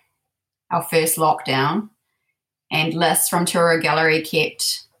into our first lockdown, and Liz from Tura Gallery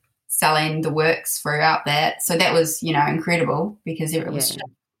kept selling the works throughout that. So that was, incredible, because it was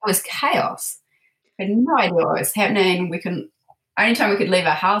chaos. I had no idea what was happening. Only time we could leave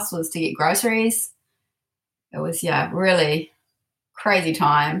our house was to get groceries. It was, really crazy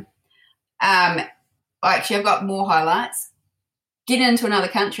time. Actually, I've got more highlights. Getting into another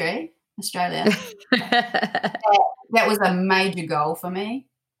country, Australia. That was a major goal for me.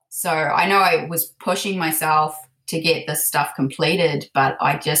 So I know I was pushing myself to get this stuff completed, but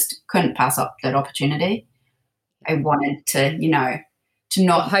I just couldn't pass up that opportunity. I wanted to, to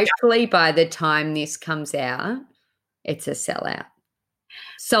not. Hopefully by the time this comes out, it's a sellout.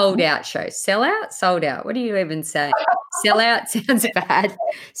 Sold out show. Sellout? Sold out. What do you even say? Sellout sounds bad.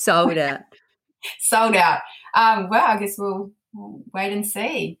 Sold out. Sold out. Well, I guess we'll wait and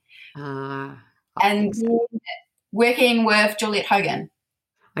see. And then working with Juliette Hogan.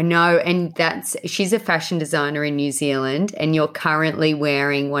 I know, and she's a fashion designer in New Zealand, and you're currently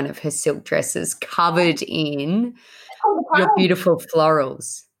wearing one of her silk dresses covered in your beautiful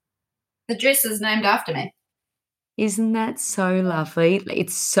florals. The dress is named after me. Isn't that so lovely?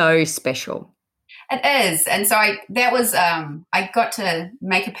 It's so special. It is. And so I got to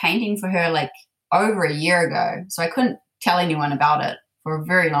make a painting for her like over a year ago. So I couldn't tell anyone about it for a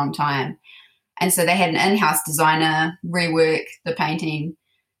very long time. And so they had an in-house designer rework the painting.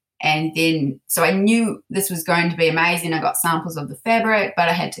 And then, so I knew this was going to be amazing. I got samples of the fabric, but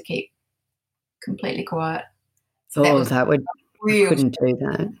I had to keep completely quiet. So I couldn't do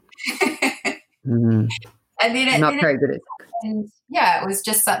that. And then not very good at it. And it was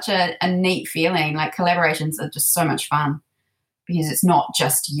just such a neat feeling. Like, collaborations are just so much fun because it's not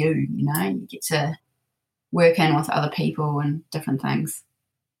just you get to work in with other people and different things.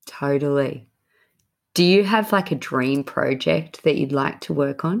 Totally. Do you have like a dream project that you'd like to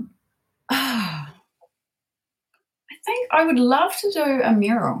work on? I think I would love to do a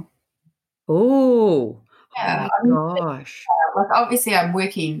mural. Oh, yeah. Oh my gosh. Like, obviously I'm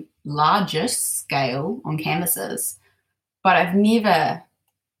working larger scale on canvases, but I've never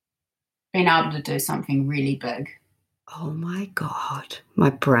been able to do something really big. Oh my God.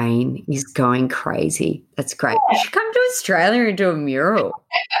 My brain is going crazy. That's great. You should come to Australia and do a mural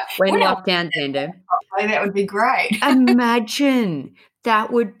when lockdown's ended. That would be great. Imagine.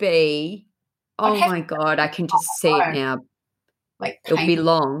 That would be, oh my God, I can just see it now. Like, it'll be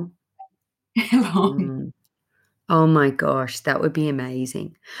long. long. Oh my gosh, that would be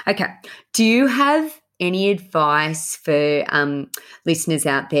amazing. Okay. Do you have any advice for listeners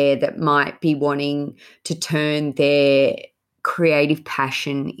out there that might be wanting to turn their creative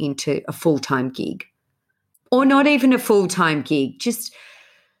passion into a full-time gig? Or not even a full-time gig, just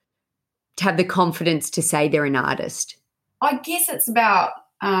to have the confidence to say they're an artist? I guess it's about,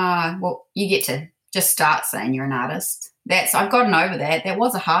 you get to just start saying you're an artist. I've gotten over that. That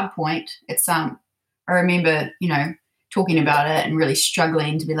was a hard point. It's I remember, talking about it and really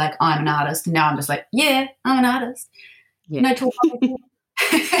struggling to be like, I'm an artist. And now I'm just like, yeah, I'm an artist. Yeah. No,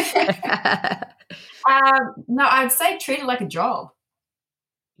 no, I'd say treat it like a job.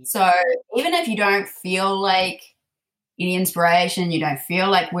 So even if you don't feel like any inspiration, you don't feel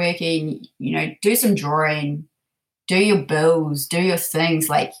like working, do some drawing, do your bills, do your things.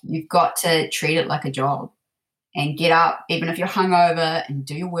 Like, you've got to treat it like a job. and get up, even if you're hungover, and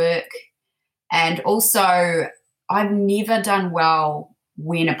do your work. And also, I've never done well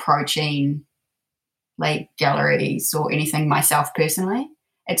when approaching like galleries or anything myself personally.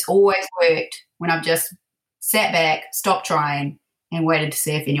 It's always worked when I've just sat back, stopped trying, and waited to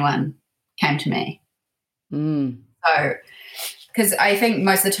see if anyone came to me. So, because I think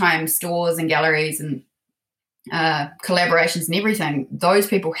most of the time stores and galleries and collaborations and everything, those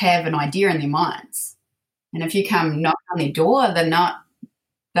people have an idea in their minds. And if you come knock on their door, they've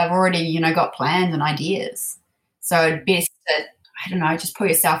already, got plans and ideas. So it's best to, I don't know, just put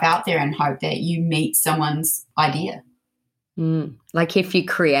yourself out there and hope that you meet someone's idea. Like if you're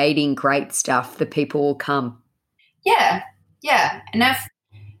creating great stuff, the people will come. Yeah. And if,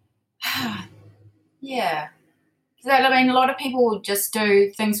 yeah. So, I mean, a lot of people just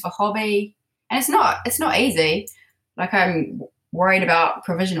do things for hobby, and it's not easy. Like, I'm worried about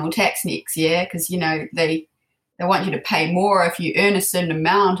provisional tax next year because, they want you to pay more if you earn a certain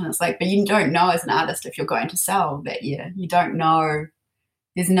amount, and it's like, but you don't know as an artist if you're going to sell that year. You don't know.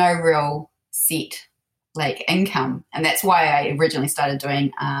 There's no real set, like, income, and that's why I originally started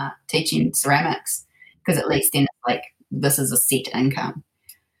doing teaching ceramics, because at least then it's like, this is a set income.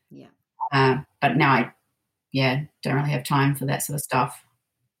 Yeah. But now I don't really have time for that sort of stuff.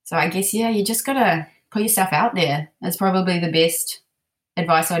 So I guess, you just got to put yourself out there. That's probably the best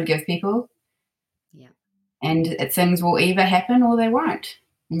advice I'd give people. Yeah. And things will either happen or they won't.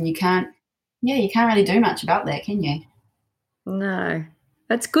 And you can't really do much about that, can you? No.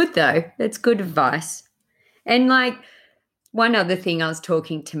 That's good though. That's good advice. And like one other thing I was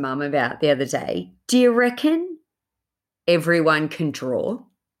talking to Mum about the other day, do you reckon everyone can draw?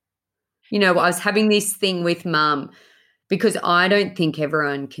 I was having this thing with Mum because I don't think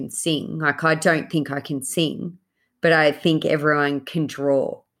everyone can sing. Like, I don't think I can sing, but I think everyone can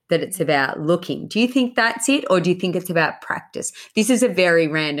draw, that it's about looking. Do you think that's it, or do you think it's about practice? This is a very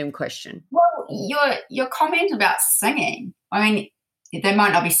random question. Well, your comment about singing, I mean, they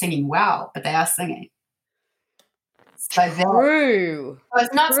might not be singing well, but they are singing. So True. So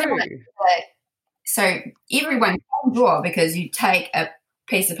it's not so much that, so everyone can draw because you take a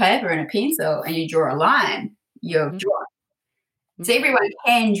piece of paper and a pencil and you draw a line, you're drawing. So everyone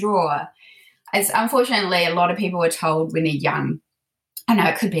can draw. It's unfortunately a lot of people are told when they're young, I know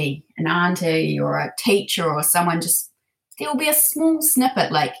it could be an auntie or a teacher or someone, just there'll be a small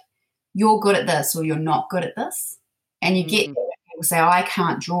snippet like, you're good at this or you're not good at this. And you get people say, I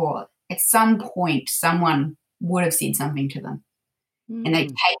can't draw. At some point someone would have said something to them and they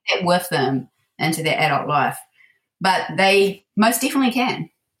take that with them into their adult life. But they most definitely can.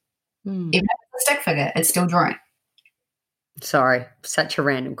 Even if it's a stick figure, it's still drawing. Sorry, such a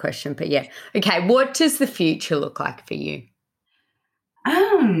random question, but yeah. Okay, what does the future look like for you?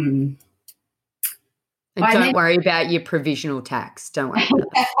 And don't worry about your provisional tax. Don't worry about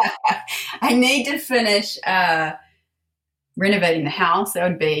that. I need to finish renovating the house. That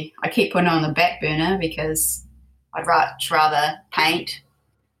would be, I keep putting it on the back burner because I'd much rather paint.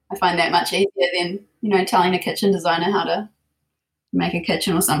 I find that much easier than, telling a kitchen designer how to make a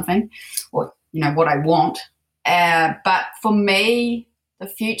kitchen or something, or, what I want. But for me, the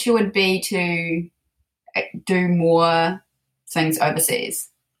future would be to do more things overseas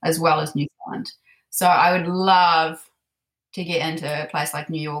as well as New Zealand. So I would love to get into a place like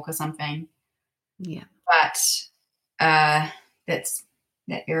New York or something. Yeah. But that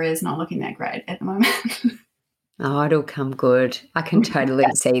area is not looking that great at the moment. Oh, it'll come good. I can totally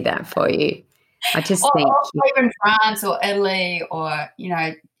see that for you. I just think or even France or Italy or,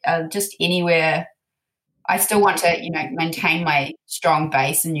 just anywhere. I still want to, maintain my strong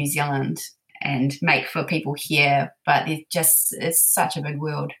base in New Zealand and make for people here, but it's such a big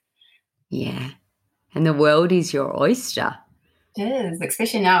world. Yeah. And the world is your oyster. It is,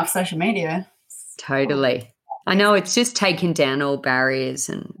 especially now with social media. Totally. I know, it's just taken down all barriers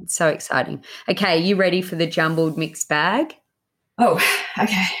and it's so exciting. Okay, you ready for the jumbled mixed bag? Oh,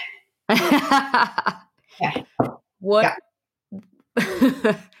 okay. Yeah. What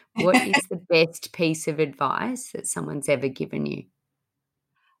is the best piece of advice that someone's ever given you?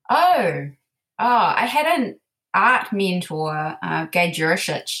 I had an art mentor, Gay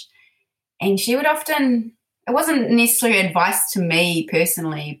Juricic, and she would often, it wasn't necessarily advice to me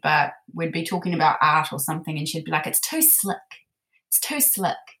personally, but we'd be talking about art or something and she'd be like, it's too slick. It's too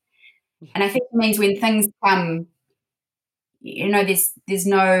slick. And I think it means when things come, there's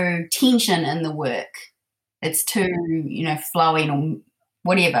no tension in the work. It's too, flowing or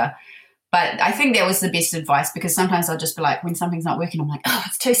whatever. But I think that was the best advice because sometimes I'll just be like, when something's not working, I'm like, oh,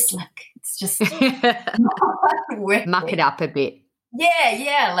 it's too slick. It's just not working. Muck it up a bit.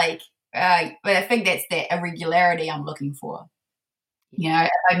 Yeah, like but I think that's that irregularity I'm looking for. You know,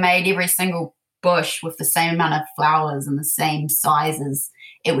 if I made every single bush with the same amount of flowers and the same sizes,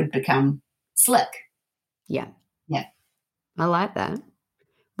 it would become slick. Yeah. Yeah. I like that.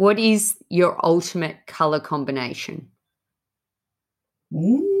 What is your ultimate colour combination?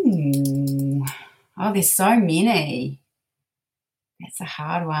 Ooh. Oh, there's so many. That's a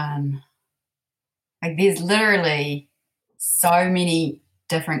hard one. Like there's literally so many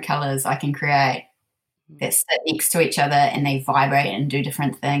different colours I can create that sit next to each other and they vibrate and do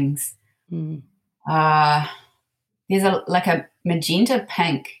different things. Mm. There's a magenta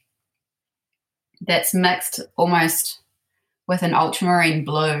pink that's mixed almost with an ultramarine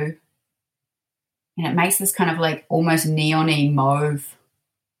blue, and it makes this kind of like almost neon-y mauve.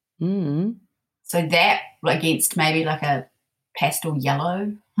 Mm. So that against maybe like a pastel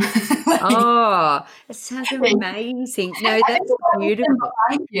yellow. Oh, it sounds amazing. No, that's beautiful.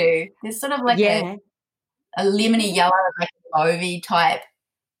 Behind you, there's sort of like Yeah. a lemony yellow, like a mauvey type.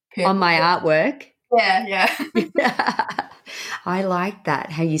 On my artwork. Yeah. I like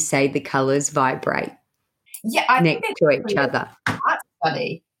that, how you say the colours vibrate Yeah, I think next to each other. art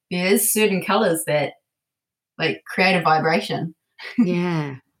study. There's certain colours that like create a vibration.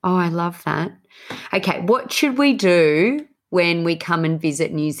 Yeah. Oh, I love that. Okay, what should we do when we come and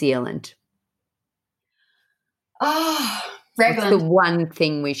visit New Zealand? Oh, What's the Raglan. one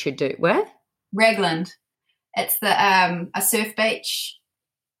thing we should do? Where? Raglan. It's the a surf beach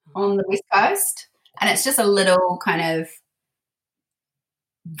on the west coast, and it's just a little kind of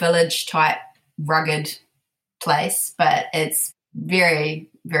village type rugged place, but it's very,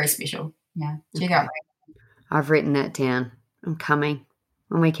 very special. Yeah, check out. I've written that down. I'm coming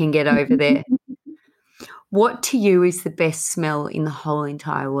when we can get over there. What to you is the best smell in the whole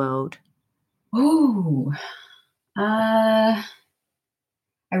entire world? Ooh, I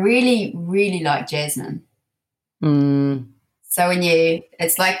really, really like jasmine. Mm. So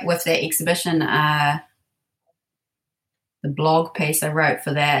it's like with that exhibition, the blog piece I wrote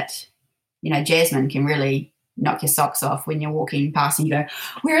for that, you know, jasmine can really knock your socks off when you're walking past and you go,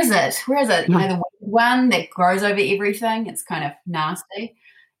 where is it? Where is it? You know, the weird one that grows over everything. It's kind of nasty.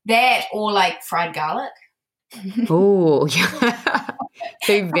 That or like fried garlic. Oh, yeah.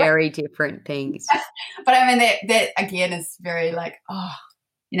 Two very different things. But I mean, that again is very like, oh,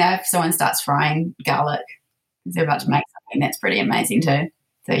 you know, if someone starts frying garlic, because they're about to make something, that's pretty amazing too.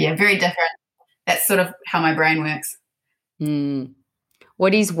 So yeah, very different. That's sort of how my brain works. Mm.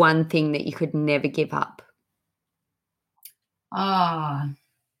 What is one thing that you could never give up? I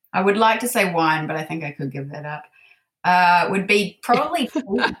would like to say wine, but I think I could give that up. Would be probably tea.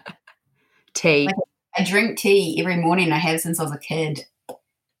 Tea. Like, I drink tea every morning. I have since I was a kid.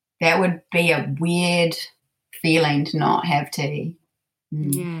 That would be a weird feeling to not have tea.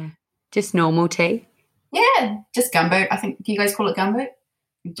 Mm. Yeah. Just normal tea? Yeah, just gumboot. I think, do you guys call it gumboot?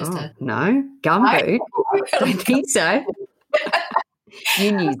 Just No, gumboot. I don't think so.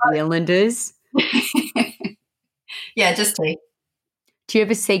 You New Zealanders. Yeah, just tea. Do you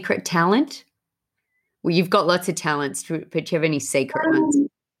have a secret talent? Well, you've got lots of talents, but do you have any secret ones?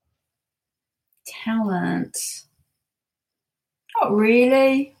 Talent. Not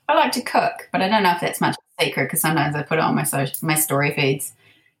really. I like to cook, but I don't know if that's much of a secret because sometimes I put it on my story feeds,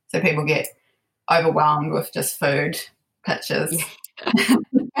 so people get overwhelmed with just food pictures. Yeah.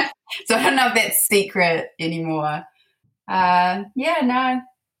 So I don't know if that's secret anymore. No.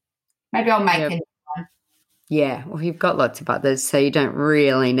 Maybe I'll make it. Yeah, well, you've got lots of others, so you don't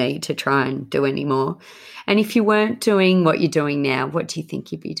really need to try and do any more. And if you weren't doing what you're doing now, what do you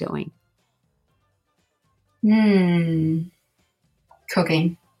think you'd be doing?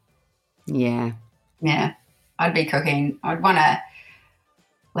 Cooking. Yeah. Yeah, I'd be cooking. I'd want a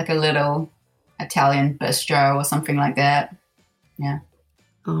little Italian bistro or something like that. Yeah.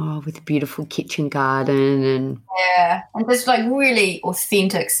 Oh, with a beautiful kitchen garden and just like really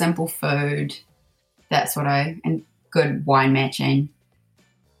authentic, simple food. That's what and good wine matching.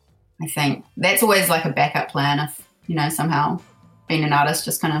 I think that's always like a backup plan if, you know, somehow being an artist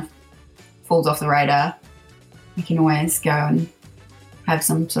just kind of falls off the radar. You can always go and have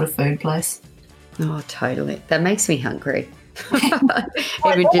some sort of food place. Oh, totally. That makes me hungry.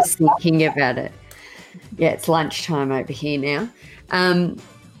 Even just thinking about it. Yeah, it's lunchtime over here now.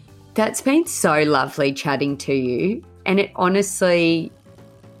 That's been so lovely chatting to you, and it honestly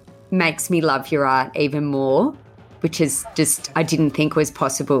makes me love your art even more, which is just I didn't think was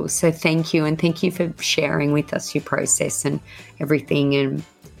possible. So thank you, and thank you for sharing with us your process and everything, and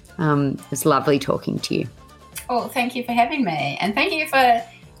it was lovely talking to you. Oh, thank you for having me, and thank you for,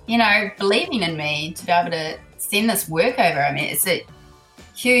 you know, believing in me to be able to send this work over. I mean, it's a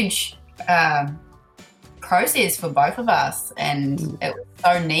huge process for both of us, and it was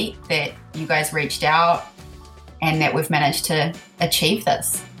so neat that you guys reached out and that we've managed to achieve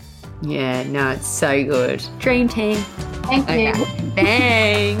this. Yeah, no, it's so good. Dream team. Thank you.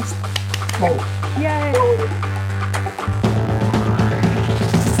 Thanks. Cool. Yay.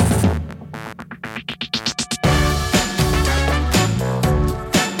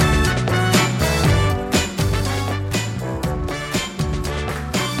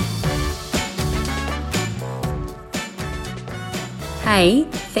 Hey,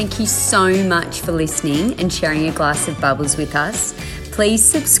 thank you so much for listening and sharing a glass of bubbles with us. Please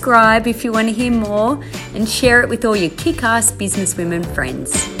subscribe if you want to hear more and share it with all your kick-ass businesswomen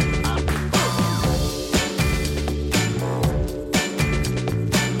friends.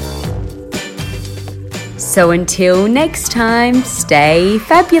 So until next time, stay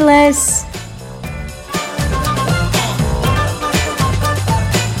fabulous.